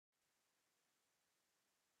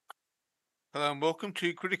Hello and welcome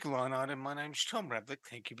to Critical Line Item. My name's Tom Ravlick.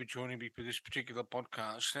 Thank you for joining me for this particular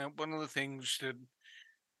podcast. Now, one of the things that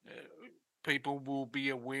people will be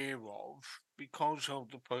aware of because of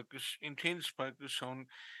the intense focus on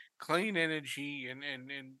clean energy and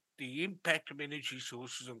the impact of energy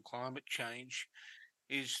sources on climate change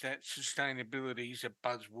is that sustainability is a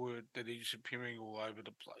buzzword that is appearing all over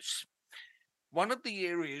the place. One of the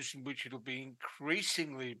areas in which it'll be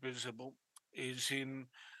increasingly visible is in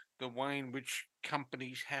the way in which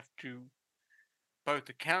companies have to both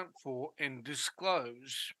account for and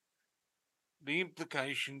disclose the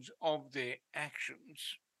implications of their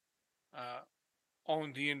actions uh,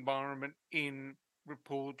 on the environment in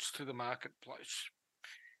reports to the marketplace.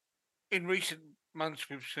 In recent months,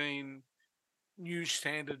 we've seen new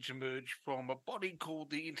standards emerge from a body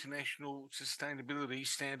called the International Sustainability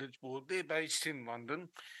Standards Board. They're based in London,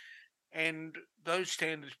 and those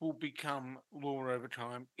standards will become law over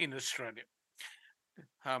time in Australia.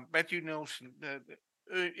 Matthew Nelson,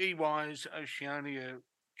 EY's Oceania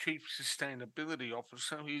Chief Sustainability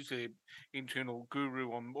Officer, he's their internal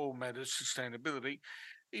guru on all matters sustainability,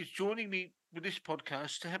 is joining me with this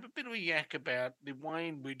podcast to have a bit of a yak about the way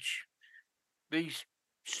in which these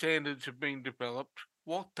standards have been developed,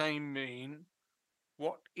 what they mean,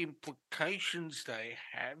 what implications they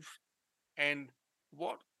have, and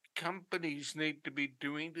what companies need to be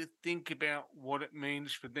doing to think about what it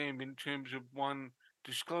means for them in terms of one,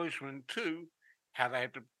 disclosure, and two, how they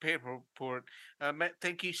have to prepare for it. Matt,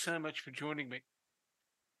 thank you so much for joining me.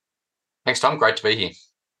 Thanks, Tom. Great to be here.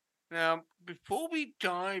 Now, before we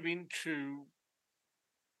dive into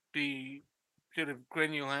the sort of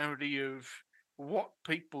granularity of what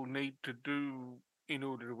people need to do in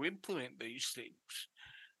order to implement these things,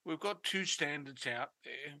 we've got two standards out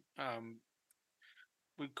there.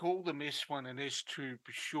 We call them S1 and S2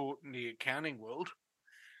 for short in the accounting world.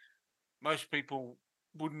 Most people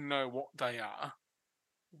wouldn't know what they are.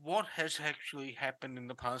 What has actually happened in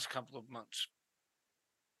the past couple of months?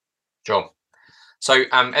 Sure. So,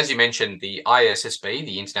 as you mentioned, the ISSB,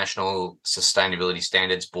 the International Sustainability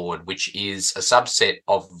Standards Board, which is a subset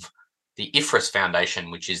of the IFRS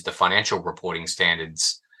Foundation, which is the financial reporting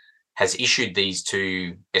standards, has issued these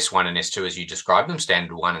two S1 and S2, as you described them,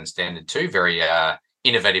 Standard 1 and Standard 2, very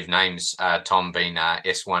innovative names, Tom, being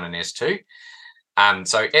S1 and S2.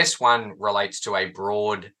 So S1 relates to a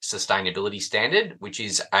broad sustainability standard, which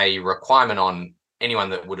is a requirement on anyone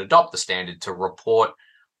that would adopt the standard to report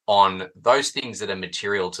on those things that are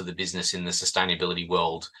material to the business in the sustainability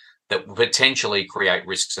world that potentially create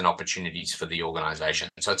risks and opportunities for the organization.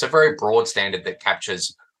 So it's a very broad standard that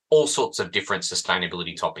captures all sorts of different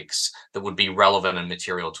sustainability topics that would be relevant and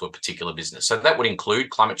material to a particular business. So that would include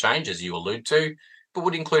climate change, as you allude to, but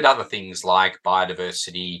would include other things like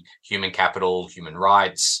biodiversity, human capital, human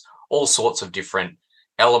rights, all sorts of different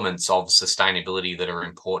elements of sustainability that are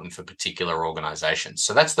important for particular organizations.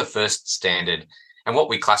 So that's the first standard, and what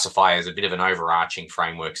we classify as a bit of an overarching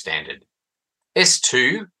framework standard.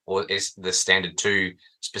 S2, or the standard 2,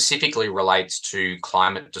 specifically relates to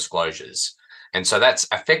climate disclosures. And so that's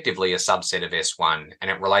effectively a subset of S1, and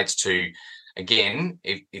it relates to, again,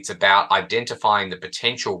 it's about identifying the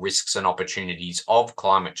potential risks and opportunities of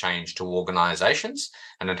climate change to organizations,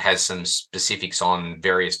 and it has some specifics on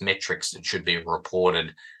various metrics that should be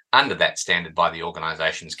reported under that standard by the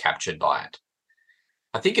organizations captured by it.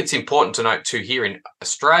 I think it's important to note too, here in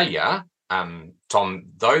Australia, Tom,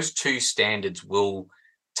 those two standards will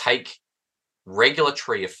take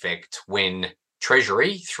regulatory effect when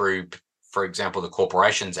Treasury, through, for example, the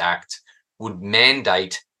Corporations Act, would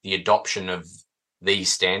mandate the adoption of these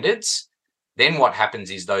standards. Then what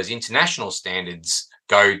happens is those international standards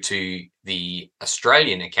go to the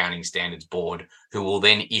Australian Accounting Standards Board, who will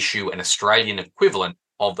then issue an Australian equivalent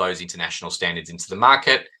of those international standards into the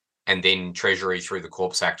market. And then Treasury, through the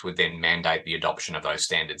Corps Act, would then mandate the adoption of those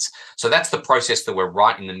standards. So that's the process that we're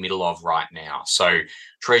right in the middle of right now. So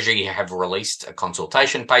Treasury have released a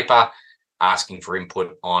consultation paper asking for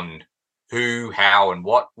input on who, how, and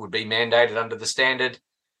what would be mandated under the standard.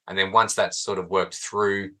 And then once that's sort of worked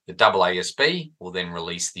through, the AASB will then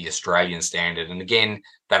release the Australian standard. And again,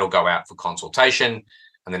 that'll go out for consultation,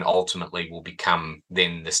 and then ultimately will become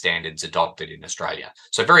then the standards adopted in Australia.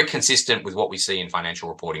 So very consistent with what we see in financial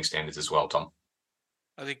reporting standards as well, Tom.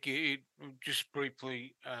 I think it just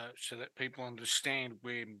briefly, so that people understand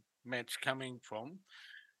where Matt's coming from.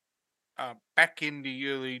 Back in the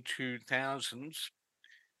early 2000s,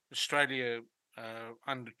 Australia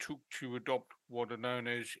undertook to adopt what are known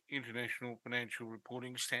as International Financial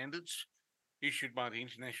Reporting Standards, issued by the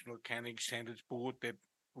International Accounting Standards Board that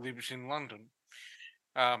lives in London.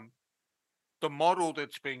 Um, the model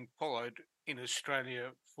that's being followed in Australia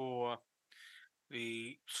for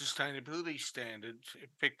the sustainability standards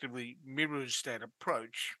effectively mirrors that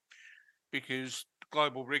approach, because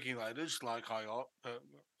global regulators like IOP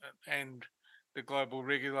and the Global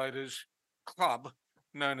Regulators Club,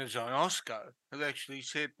 known as IOSCO, have actually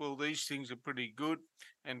said, well, these things are pretty good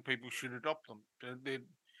and people should adopt them.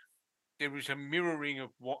 There is a mirroring of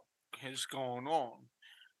what has gone on.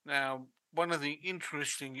 Now, one of the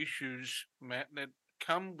interesting issues, Matt, that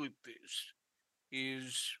come with this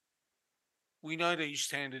is we know these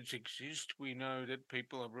standards exist. We know that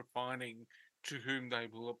people are refining to whom they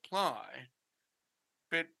will apply,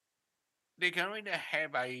 but they're going to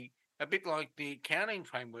have a bit like the accounting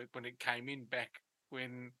framework when it came in back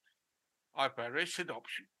when IFRS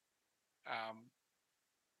adoption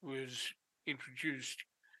was introduced.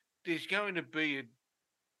 There's going to be a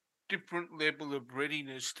different level of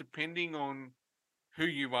readiness depending on who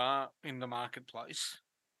you are in the marketplace,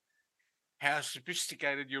 how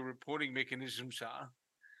sophisticated your reporting mechanisms are,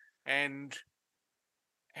 and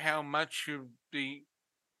how much of the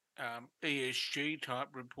ESG type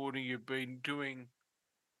reporting you've been doing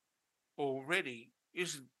already.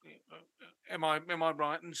 Am I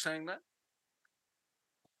right in saying that?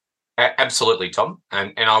 Absolutely, Tom.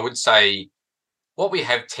 And I would say what we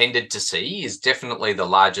have tended to see is definitely the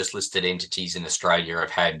largest listed entities in Australia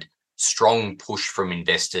have had strong push from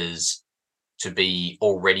investors to be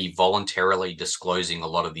already voluntarily disclosing a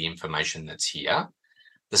lot of the information that's here.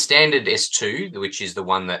 The standard S2, which is the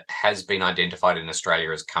one that has been identified in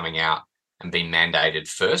Australia as coming out and being mandated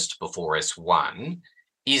first before S1,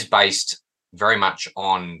 is based very much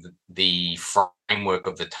on the framework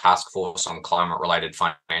of the Task Force on Climate-Related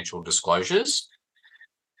Financial Disclosures,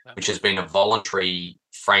 which has been a voluntary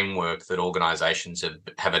framework that organisations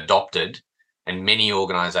have adopted, and many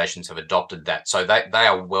organisations have adopted that. So they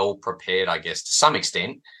are well prepared, I guess, to some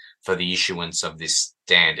extent, for the issuance of this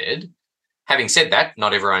standard. Having said that,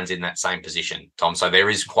 not everyone's in that same position, Tom. So there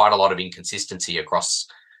is quite a lot of inconsistency across,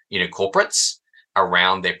 corporates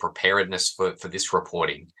around their preparedness for this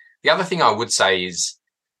reporting. The other thing I would say is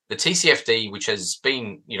the TCFD, which has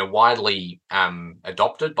been, widely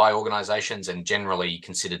adopted by organisations and generally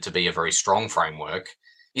considered to be a very strong framework,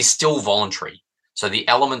 is still voluntary. So the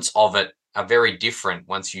elements of it are very different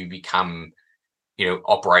once you become,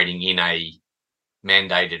 operating in a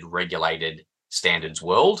mandated, regulated standards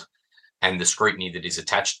world, and the scrutiny that is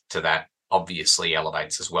attached to that obviously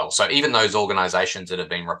elevates as well. So even those organisations that have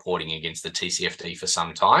been reporting against the TCFD for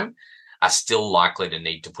some time are still likely to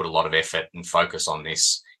need to put a lot of effort and focus on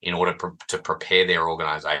this in order to prepare their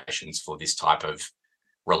organisations for this type of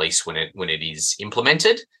release when it is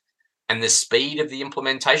implemented. And the speed of the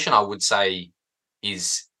implementation, I would say,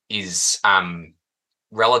 is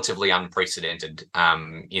relatively unprecedented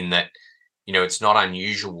in that, it's not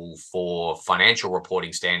unusual for financial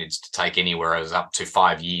reporting standards to take anywhere as up to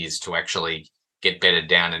 5 years to actually get bedded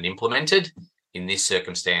down and implemented. In this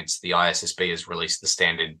circumstance, the ISSB has released the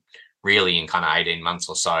standard really in kind of 18 months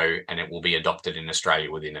or so, and it will be adopted in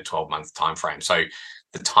Australia within a 12-month timeframe. So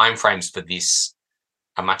the timeframes for this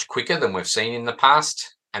are much quicker than we've seen in the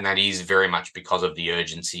past, and that is very much because of the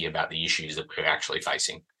urgency about the issues that we're actually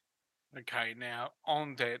facing. Okay, now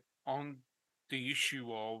on the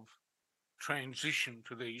issue of transition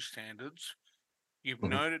to these standards, you've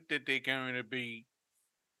noted that they're going to be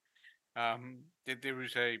that there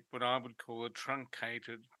is what I would call a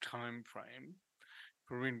truncated time frame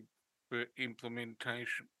for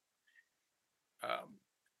implementation.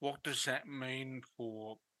 What does that mean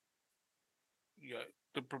for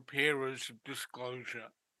the preparers of disclosure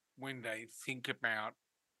when they think about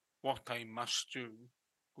what they must do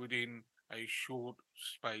within a short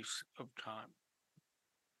space of time?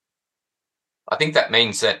 I think that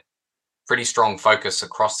means that pretty strong focus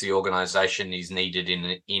across the organisation is needed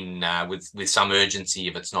with some urgency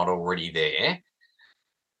if it's not already there.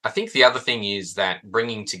 I think the other thing is that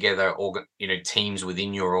bringing together teams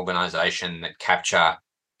within your organisation that capture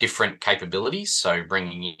different capabilities, so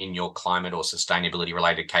bringing in your climate or sustainability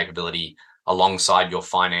related capability alongside your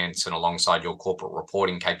finance and alongside your corporate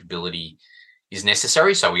reporting capability is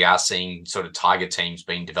necessary. So we are seeing sort of tiger teams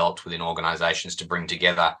being developed within organisations to bring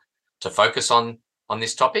together to focus on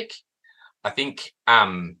this topic. I think,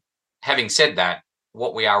 having said that,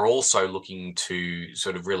 what we are also looking to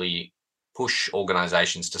sort of really push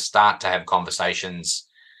organisations to start to have conversations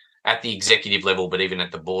at the executive level, but even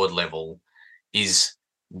at the board level, is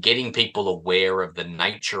getting people aware of the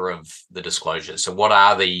nature of the disclosures. So what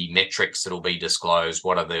are the metrics that will be disclosed?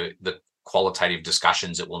 What are the qualitative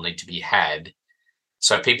discussions that will need to be had?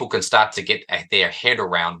 so people can start to get their head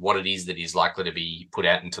around what it is that is likely to be put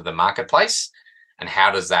out into the marketplace, and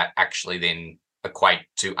how does that actually then equate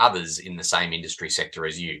to others in the same industry sector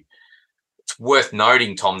as you. It's worth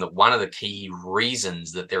noting, Tom, that one of the key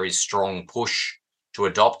reasons that there is strong push to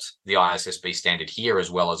adopt the ISSB standard here as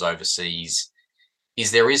well as overseas is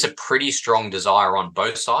there is a pretty strong desire on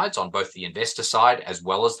both sides, on both the investor side as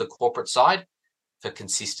well as the corporate side, for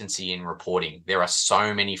consistency in reporting. There are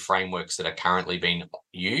so many frameworks that are currently being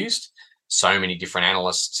used, so many different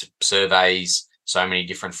analysts, surveys, so many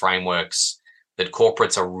different frameworks, that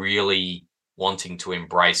corporates are really wanting to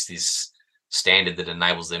embrace this standard that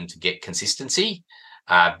enables them to get consistency.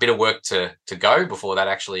 A bit of work to go before that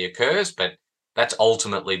actually occurs, but that's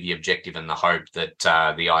ultimately the objective and the hope that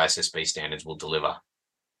the ISSB standards will deliver.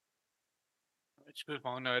 It's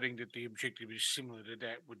worthwhile noting that the objective is similar to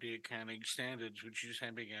that with the accounting standards, which is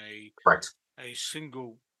having Correct. a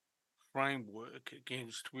single framework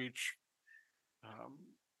against which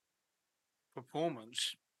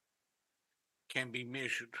performance can be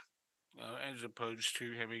measured, as opposed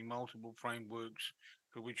to having multiple frameworks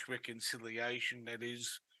for which reconciliation, that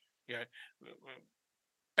is,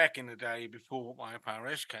 back in the day before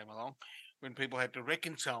IFRS came along, when people had to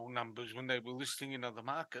reconcile numbers when they were listing in other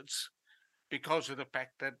markets, because of the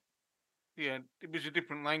fact that it was a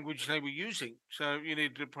different language they were using. So you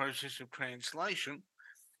needed a process of translation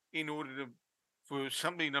in order for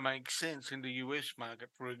something to make sense in the US market,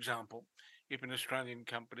 for example. If an Australian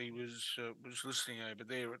company was listing over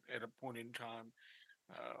there at a point in time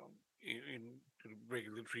in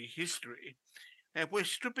regulatory history. Now, if we're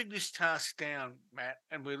stripping this task down, Matt,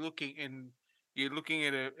 and you're looking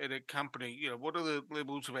at a company, what are the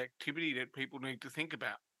levels of activity that people need to think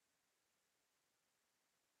about?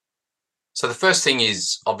 So the first thing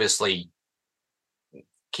is obviously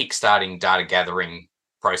kickstarting data gathering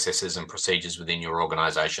processes and procedures within your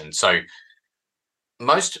organization. So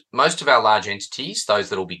most of our large entities, those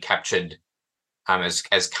that will be captured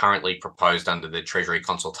as currently proposed under the Treasury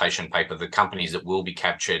consultation paper, the companies that will be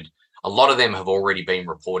captured, a lot of them have already been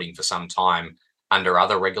reporting for some time under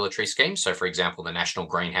other regulatory schemes. So, for example, the National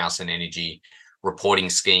Greenhouse and Energy Reporting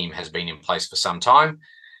Scheme has been in place for some time.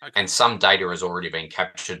 Okay. And some data has already been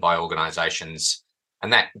captured by organisations,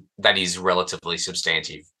 and that is relatively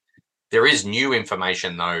substantive. There is new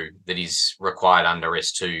information, though, that is required under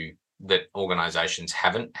S2 that organisations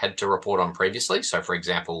haven't had to report on previously. So, for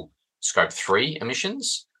example, Scope 3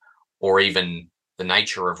 emissions, or even the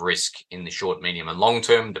nature of risk in the short, medium, and long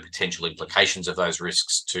term, the potential implications of those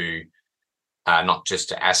risks to not just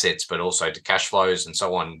to assets, but also to cash flows and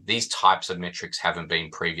so on. These types of metrics haven't been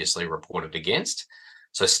previously reported against.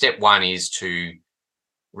 So step one is to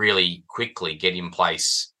really quickly get in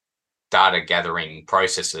place data gathering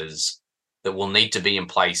processes that will need to be in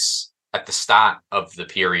place at the start of the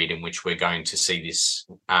period in which we're going to see this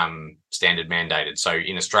standard mandated. So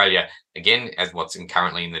in Australia, again, as what's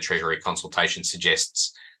currently in the Treasury consultation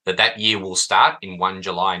suggests, that year will start in 1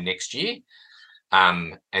 July next year.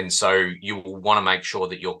 And so you will want to make sure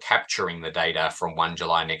that you're capturing the data from 1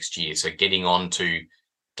 July next year. So getting on to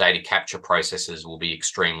data capture processes will be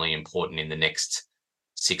extremely important in the next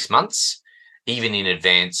 6 months, even in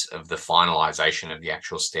advance of the finalisation of the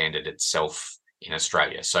actual standard itself in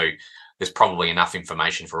Australia. So there's probably enough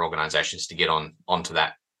information for organisations to get onto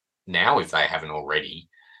that now if they haven't already.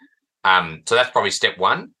 So that's probably step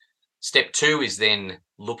one. Step two is then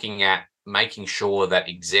looking at making sure that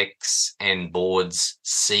execs and boards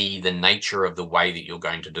see the nature of the way that you're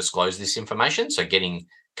going to disclose this information. So getting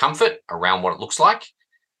comfort around what it looks like,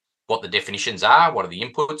 what the definitions are, what are the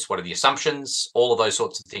inputs, what are the assumptions, all of those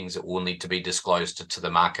sorts of things that will need to be disclosed to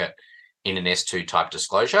the market in an S2 type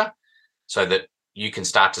disclosure, so that you can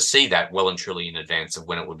start to see that well and truly in advance of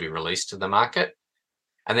when it would be released to the market.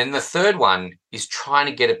 And then the third one is trying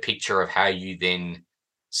to get a picture of how you then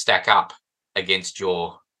stack up against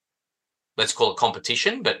your, let's call it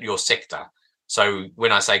competition, but your sector. So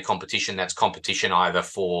when I say competition, that's competition either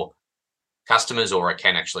for customers or it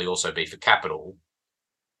can actually also be for capital.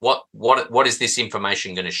 What is this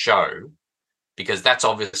information going to show? Because that's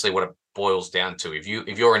obviously what it boils down to. If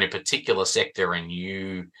you're in a particular sector and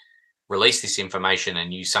you release this information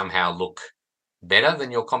and you somehow look better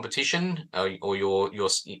than your competition or you're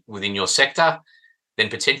within your sector, then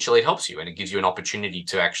potentially it helps you and it gives you an opportunity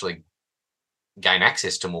to actually gain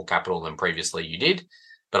access to more capital than previously you did.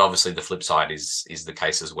 But obviously the flip side is the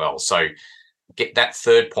case as well. So get that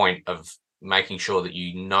third point of making sure that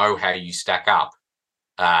you know how you stack up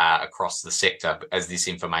across the sector as this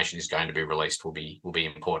information is going to be released will be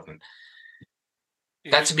important.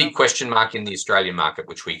 That's a big question mark in the Australian market,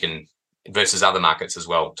 which we can versus other markets as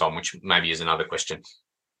well, Tom, which maybe is another question.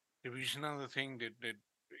 There is another thing that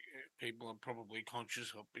people are probably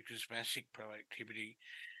conscious of, because of ASIC proactivity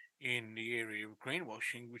in the area of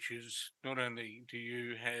greenwashing, which is not only do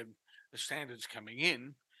you have the standards coming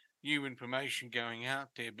in, new information going out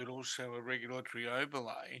there, but also a regulatory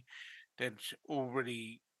overlay that's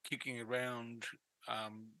already kicking around,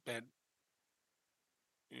 that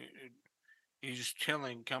is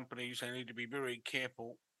telling companies they need to be very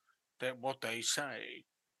careful that what they say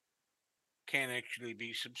can actually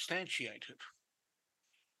be substantiated.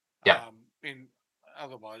 Yeah. And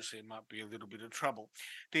otherwise there might be a little bit of trouble.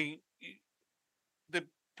 The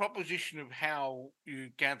proposition of how you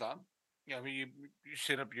gather, you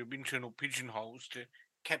set up your internal pigeonholes to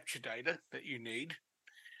capture data that you need,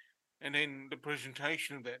 and then the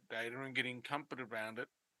presentation of that data and getting comfort around it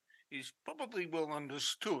is probably well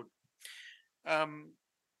understood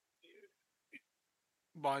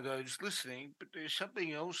by those listening. But there's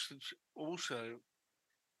something else that's also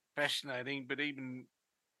fascinating, but even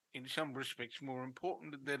in some respects more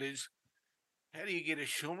important, and that is, how do you get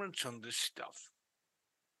assurance on this stuff?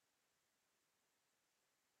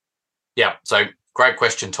 Yeah, so great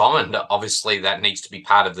question, Tom, and obviously that needs to be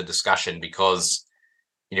part of the discussion, because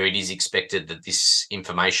it is expected that this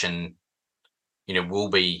information will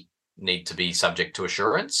need to be subject to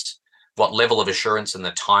assurance. What level of assurance and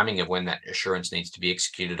the timing of when that assurance needs to be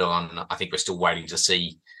executed on, I think we're still waiting to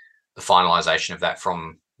see the finalisation of that.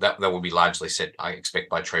 From that will be largely set, I expect,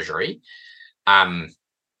 by Treasury.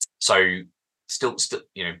 So still,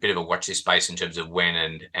 a bit of a watch this space in terms of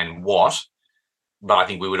when and what. But I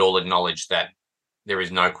think we would all acknowledge that there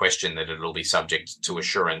is no question that it'll be subject to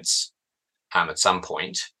assurance at some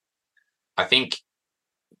point. I think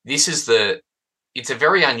it's a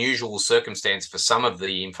very unusual circumstance for some of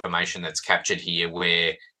the information that's captured here,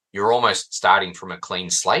 where you're almost starting from a clean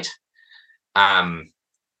slate,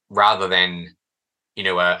 rather than,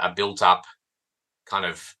 a built-up kind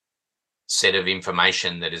of set of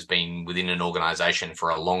information that has been within an organization for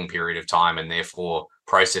a long period of time, and therefore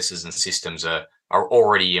processes and systems are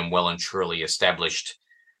already and well and truly established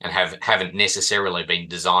and haven't necessarily been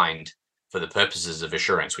designed for the purposes of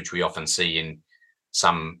assurance, which we often see in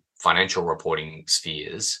some financial reporting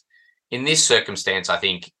spheres. In this circumstance, I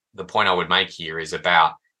think the point I would make here is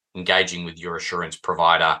about engaging with your assurance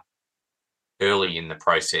provider early in the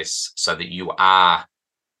process, so that you are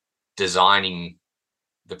designing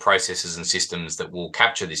the processes and systems that will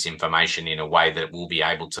capture this information in a way that will be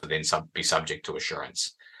able to then be subject to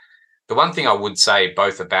assurance. The one thing I would say,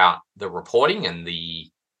 both about the reporting and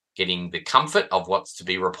the getting the comfort of what's to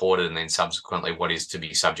be reported, and then subsequently what is to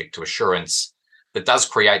be subject to assurance, that does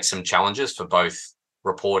create some challenges for both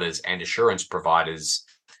reporters and assurance providers,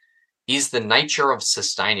 is the nature of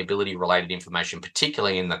sustainability related information,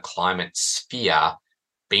 particularly in the climate sphere,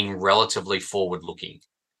 being relatively forward looking.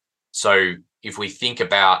 So if we think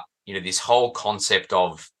about, this whole concept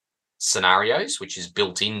of scenarios, which is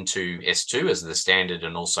built into S2 as the standard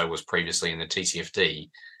and also was previously in the TCFD,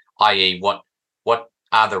 i.e. what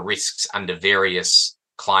are the risks under various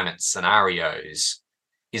climate scenarios,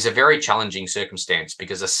 is a very challenging circumstance,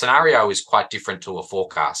 because a scenario is quite different to a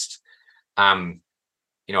forecast.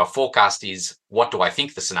 A forecast is, what do I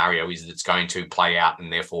think the scenario is that's going to play out,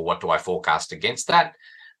 and therefore what do I forecast against that,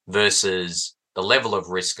 versus the level of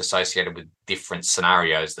risk associated with different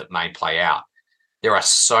scenarios that may play out. There are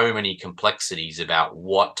so many complexities about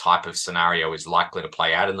what type of scenario is likely to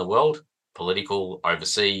play out in the world: political,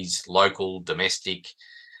 overseas, local, domestic.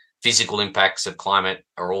 Physical impacts of climate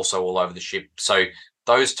are also all over the ship. So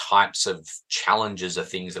those types of challenges are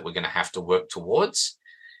things that we're going to have to work towards.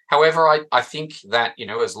 However, I think that,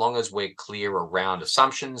 as long as we're clear around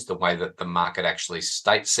assumptions, the way that the market actually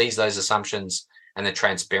sees those assumptions, and the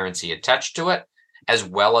transparency attached to it, as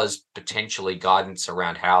well as potentially guidance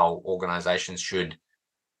around how organizations should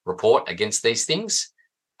report against these things,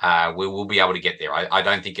 we will be able to get there. I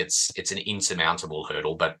don't think it's an insurmountable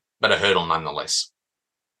hurdle, but a hurdle nonetheless.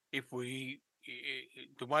 The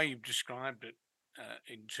way you've described it,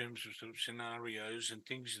 in terms of sort of scenarios and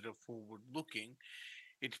things that are forward looking,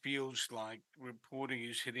 it feels like reporting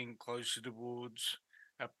is heading closer towards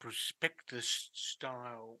a prospectus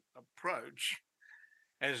style approach,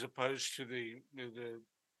 as opposed to the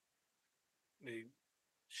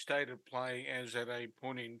state of play as at a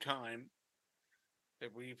point in time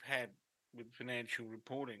that we've had with financial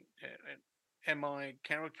reporting. Am I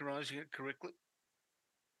characterizing it correctly?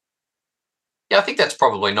 Yeah, I think that's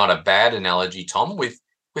probably not a bad analogy, Tom, with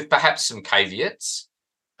perhaps some caveats.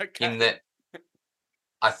 Okay. In that,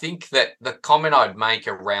 I think that the comment I'd make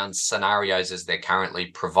around scenarios as they're currently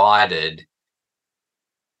provided,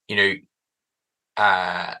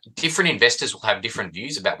 different investors will have different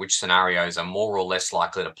views about which scenarios are more or less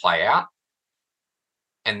likely to play out.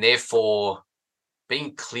 And therefore,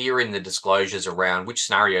 being clear in the disclosures around which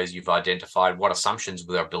scenarios you've identified, what assumptions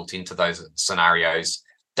are built into those scenarios,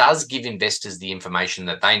 does give investors the information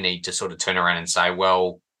that they need to sort of turn around and say,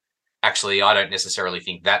 well, actually, I don't necessarily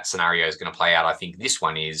think that scenario is going to play out. I think this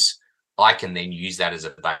one is. I can then use that as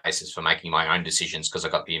a basis for making my own decisions because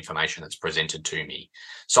I've got the information that's presented to me.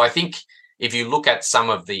 So I think if you look at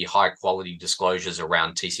some of the high quality disclosures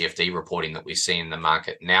around TCFD reporting that we see in the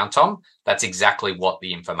market now, Tom, that's exactly what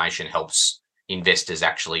the information helps investors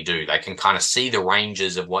actually do. They can kind of see the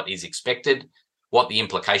ranges of what is expected, what the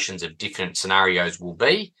implications of different scenarios will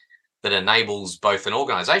be, that enables both an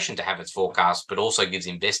organization to have its forecast, but also gives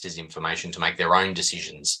investors information to make their own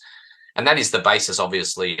decisions. And that is the basis,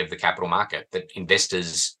 obviously, of the capital market, that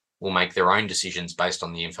investors will make their own decisions based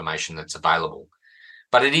on the information that's available.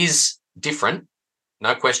 But it is different,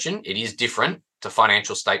 no question, it is different to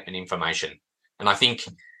financial statement information. And I think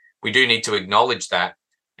we do need to acknowledge that.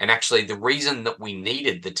 And actually, the reason that we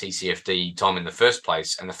needed the TCFD, Tom, in the first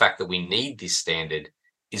place, and the fact that we need this standard,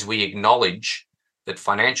 is we acknowledge that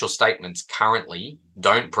financial statements currently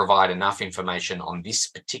don't provide enough information on this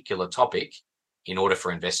particular topic in order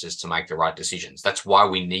for investors to make the right decisions. That's why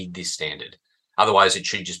we need this standard. Otherwise, it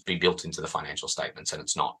should just be built into the financial statements, and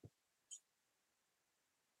it's not.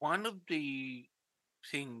 One of the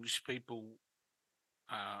things people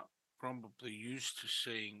are probably used to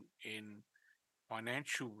seeing in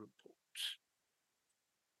financial reports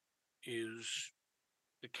is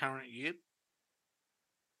the current year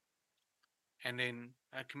and then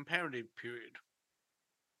a comparative period.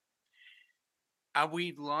 Are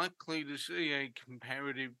we likely to see a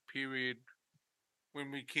comparative period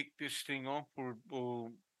when we kick this thing off, or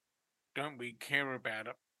don't we care about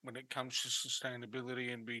it when it comes to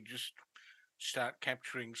sustainability and we just start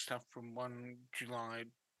capturing stuff from 1 July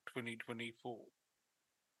 2024?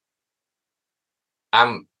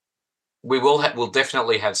 We'll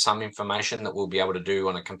definitely have some information that we'll be able to do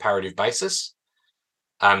on a comparative basis.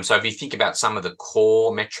 So if you think about some of the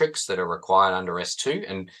core metrics that are required under S2,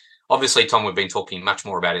 and obviously, Tom, we've been talking much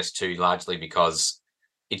more about S2 largely because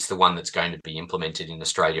it's the one that's going to be implemented in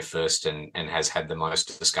Australia first and has had the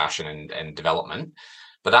most discussion and development.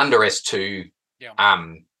 But under S2,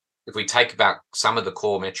 if we take about some of the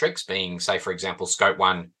core metrics being, say, for example, Scope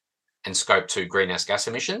 1 and Scope 2 greenhouse gas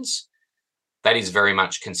emissions, that is very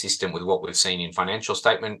much consistent with what we've seen in financial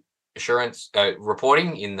statement assurance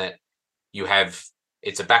reporting, in that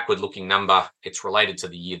it's a backward-looking number, it's related to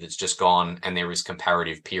the year that's just gone, and there is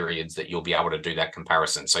comparative periods that you'll be able to do that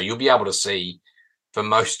comparison. So you'll be able to see, for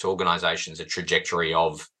most organisations, a trajectory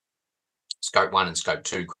of Scope 1 and Scope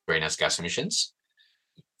 2 greenhouse gas emissions.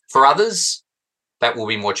 For others, that will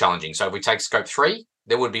be more challenging. So if we take Scope 3,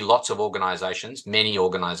 there would be lots of organisations, many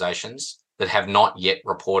organisations, that have not yet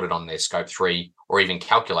reported on their Scope 3 or even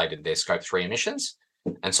calculated their Scope 3 emissions.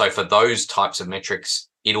 And so for those types of metrics,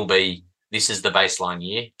 it'll be, this is the baseline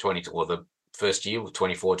year, or the first year,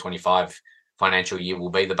 24, 25 financial year will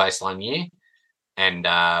be the baseline year. And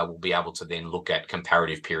we'll be able to then look at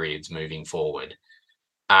comparative periods moving forward.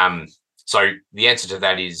 So the answer to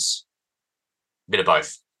that is a bit of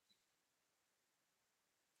both.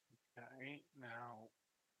 Okay, now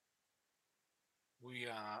we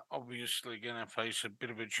are obviously going to face a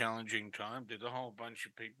bit of a challenging time. There's a whole bunch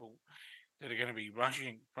of people that are going to be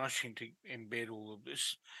rushing to embed all of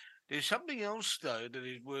this. There's something else, though, that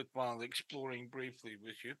is worthwhile exploring briefly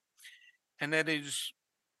with you, and that is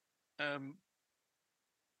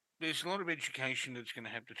there's a lot of education that's going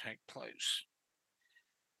to have to take place.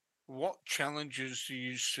 What challenges do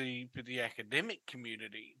you see for the academic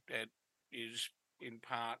community that is in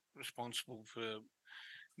part responsible for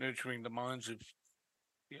nurturing the minds of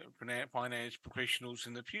finance professionals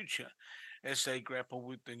in the future as they grapple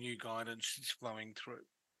with the new guidance that's flowing through?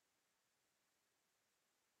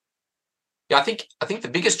 Yeah, I think the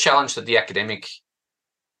biggest challenge that the academics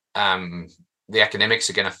are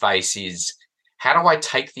going to face is, how do I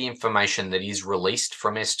take the information that is released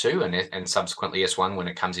from S2 and subsequently S1 when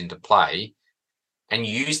it comes into play, and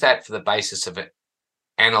use that for the basis of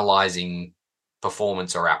analysing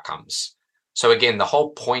performance or outcomes? So again, the whole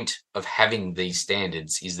point of having these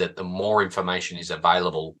standards is that the more information is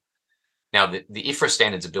available. Now, the IFRS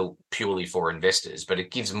standards are built purely for investors, but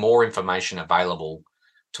it gives more information available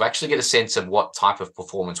to actually get a sense of what type of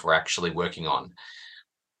performance we're actually working on.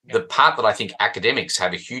 The part that I think academics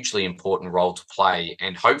have a hugely important role to play,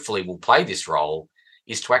 and hopefully will play this role,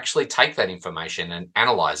 is to actually take that information and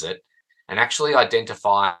analyse it and actually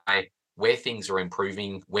identify where things are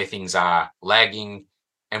improving, where things are lagging,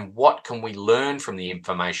 and what can we learn from the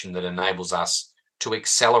information that enables us to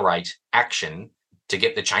accelerate action to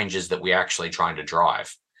get the changes that we're actually trying to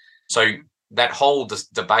drive. So that whole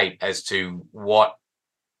debate as to what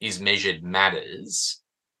is measured matters.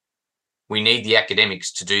 We need the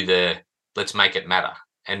academics to do the let's make it matter.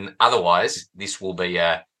 And otherwise, this will be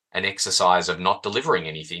an exercise of not delivering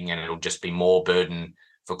anything, and it'll just be more burden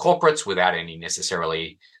for corporates without any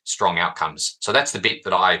necessarily strong outcomes. So that's the bit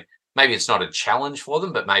that maybe it's not a challenge for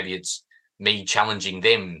them, but maybe it's me challenging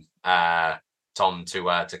them, Tom,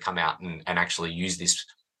 to come out and actually use this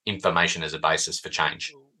information as a basis for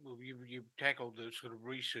change. Well, you've tackled the sort of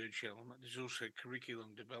research element. There's also curriculum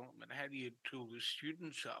development. How do you tool the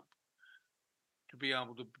students up to be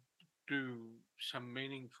able to do some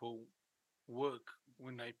meaningful work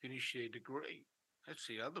when they finish their degree? That's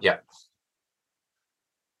the other. Yeah.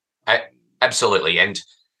 Absolutely. And,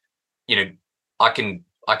 I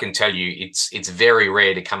can tell you it's very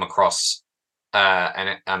rare to come across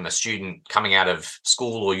a student coming out of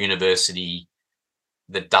school or university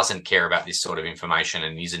that doesn't care about this sort of information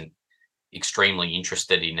and isn't extremely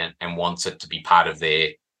interested in it and wants it to be part of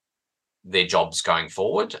their jobs going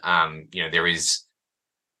forward. There is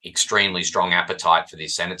extremely strong appetite for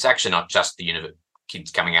this, and it's actually not just the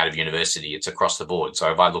kids coming out of university, it's across the board.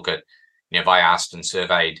 So if I look at, if I asked and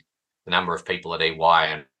surveyed the number of people at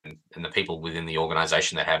EY and the people within the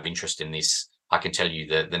organization that have interest in this, I can tell you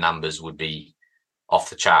that the numbers would be off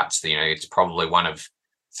the charts. It's probably one of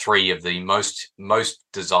three of the most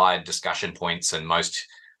desired discussion points and most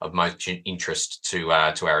interest to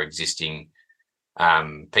our existing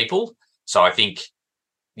people. So I think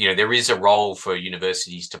there is a role for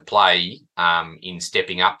universities to play in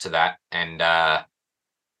stepping up to that and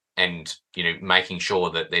making sure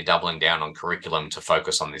that they're doubling down on curriculum to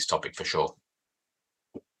focus on this topic for sure.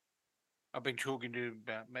 I've been talking to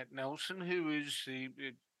Matt Nelson, who is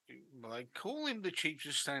I call him the Chief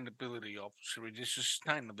Sustainability Officer. He's a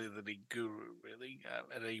sustainability guru, really,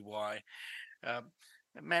 at EY.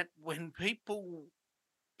 Matt,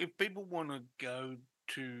 if people want to go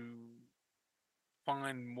to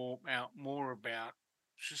find out more about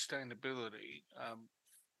sustainability,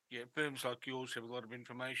 firms like yours have a lot of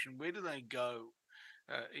information. Where do they go,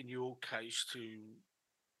 in your case, to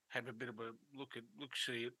have a bit of a look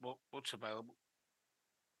see at what's available?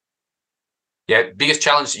 Yeah, biggest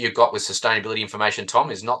challenge that you've got with sustainability information,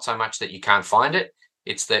 Tom, is not so much that you can't find it.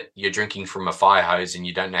 It's that you're drinking from a fire hose and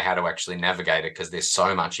you don't know how to actually navigate it because there's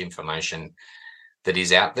so much information that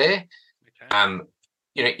is out there. Okay.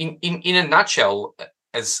 In a nutshell,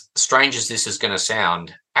 as strange as this is going to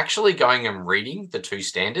sound, actually going and reading the two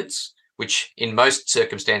standards, which in most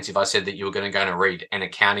circumstances, if I said that you were going to go and read an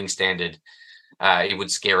accounting standard, it would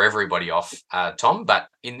scare everybody off, Tom. But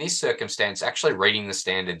in this circumstance, actually reading the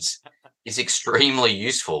standards is extremely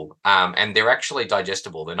useful, and they're actually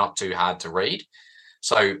digestible. They're not too hard to read.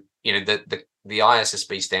 So, the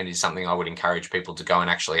ISSB standard is something I would encourage people to go and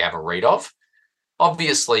actually have a read of.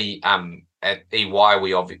 Obviously, at EY,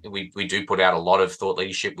 we do put out a lot of thought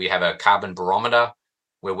leadership. We have a carbon barometer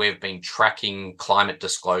where we've been tracking climate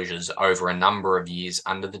disclosures over a number of years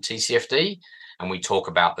under the TCFD, and we talk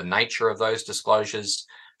about the nature of those disclosures,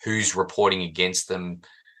 who's reporting against them,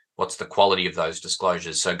 what's the quality of those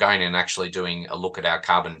disclosures. So going and actually doing a look at our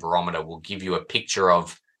carbon barometer will give you a picture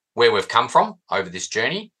of where we've come from over this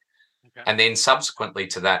journey. Okay. And then subsequently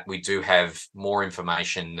to that, we do have more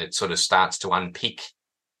information that sort of starts to unpick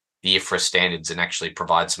the IFRS standards and actually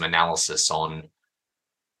provide some analysis on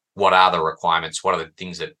what are the requirements, what are the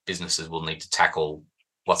things that businesses will need to tackle,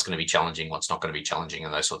 what's going to be challenging, what's not going to be challenging,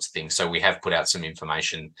 and those sorts of things. So we have put out some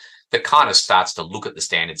information that kind of starts to look at the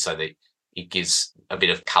standards so that it gives a bit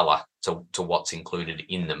of colour to what's included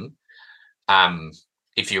in them.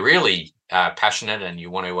 If you're really passionate and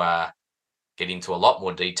you want to get into a lot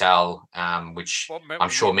more detail, which I'm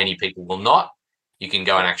sure many people will not, you can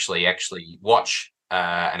go and actually watch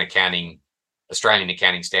an Australian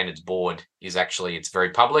Accounting Standards Board it's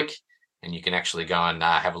very public, and you can actually go and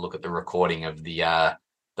have a look at the recording of the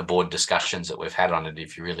board discussions that we've had on it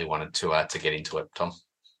if you really wanted to get into it, Tom.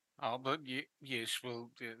 Oh, but yes,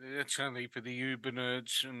 well, that's only for the Uber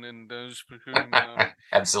nerds and those for whom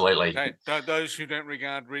absolutely those who don't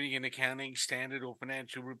regard reading an accounting standard or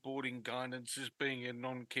financial reporting guidance as being a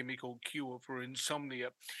non-chemical cure for insomnia.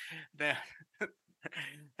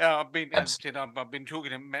 Now, I've been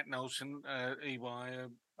talking to Matt Nelson, EY,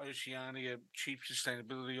 Oceania Chief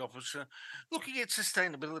Sustainability Officer, looking at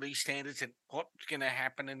sustainability standards and what's going to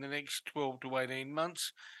happen in the next 12 to 18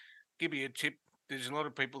 months. Give me a tip. There's a lot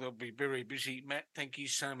of people that will be very busy. Matt, thank you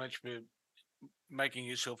so much for making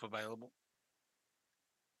yourself available.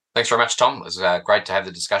 Thanks very much, Tom. It was great to have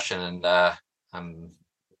the discussion, and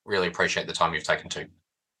really appreciate the time you've taken too.